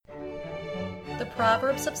The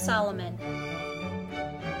Proverbs of Solomon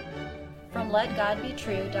from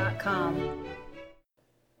LetGodBetrue.com.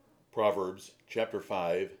 Proverbs chapter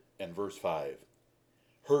 5 and verse 5.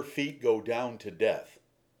 Her feet go down to death.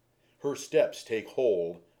 Her steps take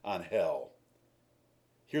hold on hell.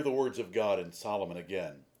 Hear the words of God in Solomon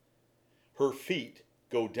again. Her feet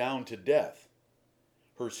go down to death.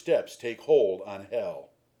 Her steps take hold on hell.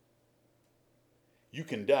 You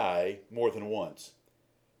can die more than once.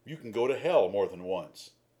 You can go to hell more than once.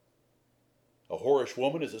 A whorish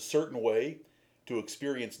woman is a certain way to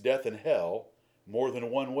experience death in hell more than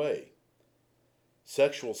one way.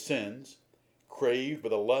 Sexual sins, craved by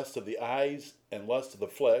the lust of the eyes and lust of the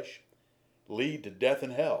flesh, lead to death in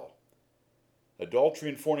hell. Adultery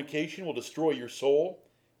and fornication will destroy your soul,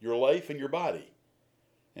 your life, and your body,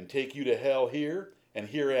 and take you to hell here and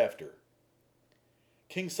hereafter.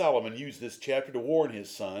 King Solomon used this chapter to warn his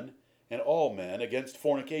son and all men against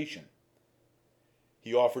fornication.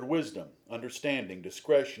 He offered wisdom, understanding,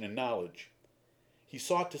 discretion, and knowledge. He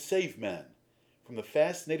sought to save men from the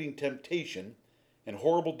fascinating temptation and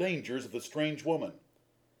horrible dangers of the strange woman.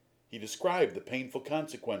 He described the painful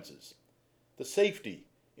consequences, the safety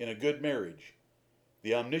in a good marriage,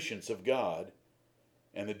 the omniscience of God,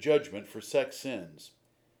 and the judgment for sex sins.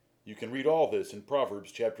 You can read all this in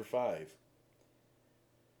Proverbs chapter 5.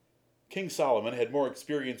 King Solomon had more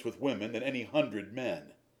experience with women than any 100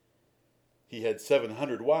 men. He had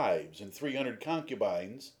 700 wives and 300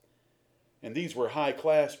 concubines, and these were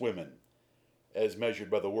high-class women, as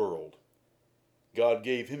measured by the world. God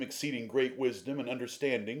gave him exceeding great wisdom and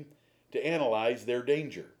understanding to analyze their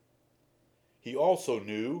danger. He also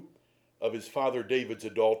knew of his father David's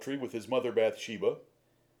adultery with his mother Bathsheba,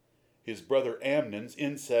 his brother Amnon's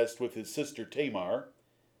incest with his sister Tamar,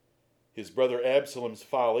 his brother Absalom's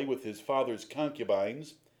folly with his father's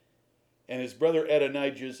concubines, and his brother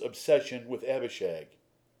Adonijah's obsession with Abishag.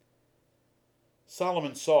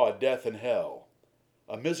 Solomon saw death and hell,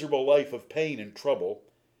 a miserable life of pain and trouble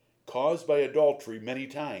caused by adultery many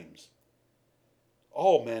times.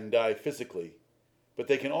 All men die physically, but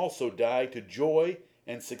they can also die to joy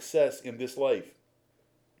and success in this life.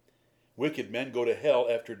 Wicked men go to hell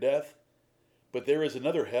after death, but there is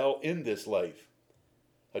another hell in this life,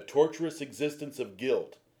 a torturous existence of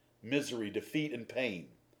guilt, misery, defeat, and pain.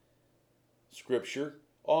 Scripture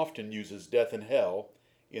often uses death and hell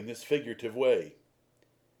in this figurative way.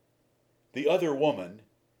 The other woman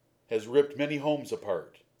has ripped many homes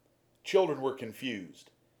apart. Children were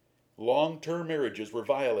confused. Long-term marriages were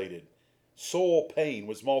violated. Soul pain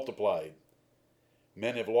was multiplied.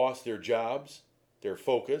 Men have lost their jobs, their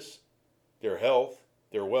focus, their health,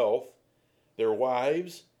 their wealth, their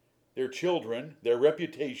wives, their children, their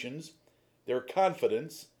reputations, their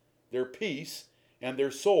confidence, their peace, and their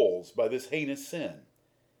souls by this heinous sin.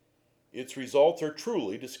 Its results are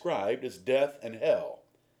truly described as death and hell.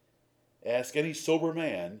 Ask any sober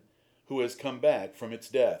man who has come back from its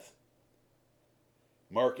death.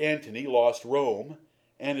 Mark Antony lost Rome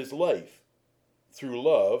and his life through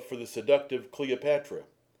love for the seductive Cleopatra.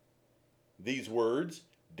 These words,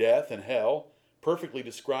 death and hell, perfectly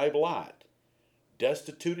describe Lot,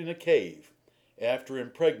 destitute in a cave after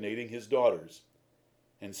impregnating his daughters,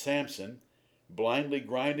 and Samson blindly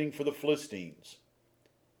grinding for the Philistines.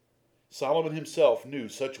 Solomon himself knew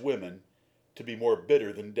such women to be more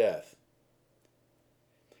bitter than death.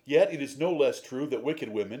 Yet it is no less true that wicked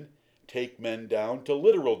women take men down to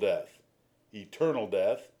literal death, eternal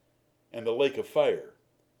death, and the lake of fire.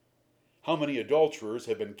 How many adulterers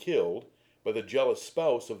have been killed by the jealous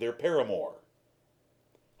spouse of their paramour?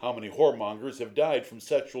 How many whoremongers have died from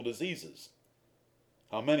sexual diseases?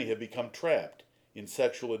 How many have become trapped in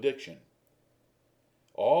sexual addiction?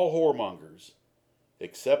 All whoremongers,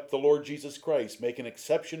 except the Lord Jesus Christ, make an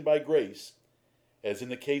exception by grace, as in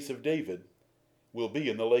the case of David, will be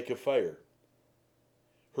in the lake of fire.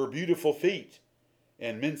 Her beautiful feet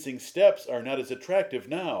and mincing steps are not as attractive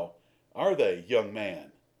now, are they, young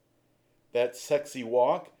man? That sexy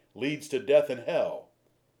walk leads to death and hell.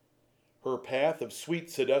 Her path of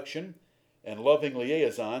sweet seduction and loving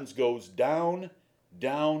liaisons goes down,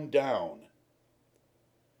 down, down.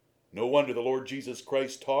 No wonder the Lord Jesus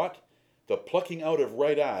Christ taught the plucking out of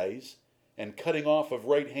right eyes and cutting off of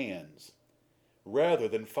right hands, rather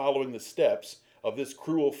than following the steps of this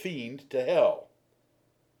cruel fiend to hell.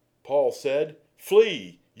 Paul said,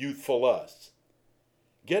 "Flee, youthful lusts."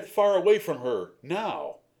 Get far away from her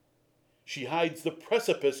now. She hides the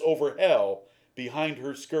precipice over hell behind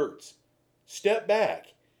her skirts. Step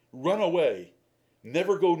back, run away,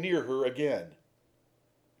 never go near her again.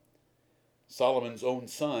 Solomon's own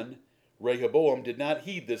son, Rehoboam, did not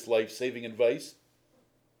heed this life-saving advice.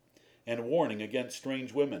 and warning against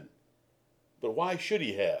strange women. But why should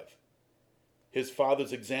he have? His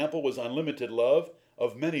father's example was unlimited love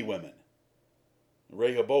of many women.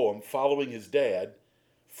 Rehoboam, following his dad,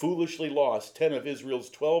 foolishly lost 10 of Israel's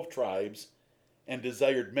 12 tribes and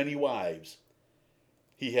desired many wives.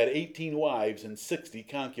 He had 18 wives and 60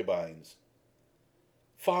 concubines.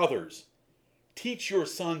 Fathers, teach your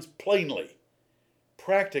sons plainly,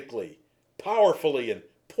 practically, powerfully, and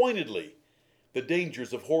pointedly the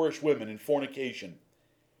dangers of whorish women and fornication.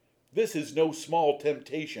 This is no small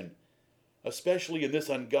temptation, especially in this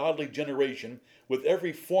ungodly generation, with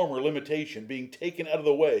every former limitation being taken out of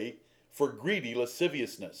the way for greedy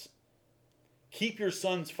lasciviousness. Keep your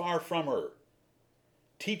sons far from her.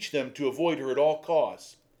 Teach them to avoid her at all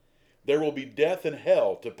costs. There will be death and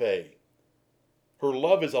hell to pay. Her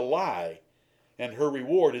love is a lie, and her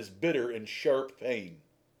reward is bitter and sharp pain.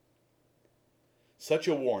 Such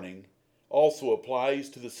a warning also applies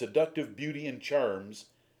to the seductive beauty and charms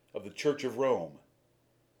of the Church of Rome,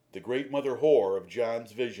 the great mother whore of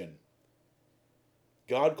John's vision.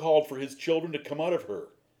 God called for his children to come out of her,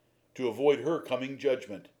 to avoid her coming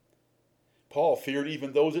judgment. Paul feared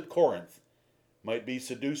even those at Corinth might be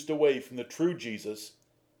seduced away from the true Jesus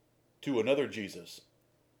to another Jesus.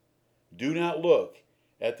 Do not look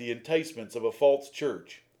at the enticements of a false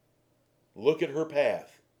church. Look at her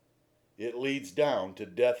path. It leads down to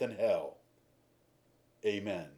death and hell. Amen.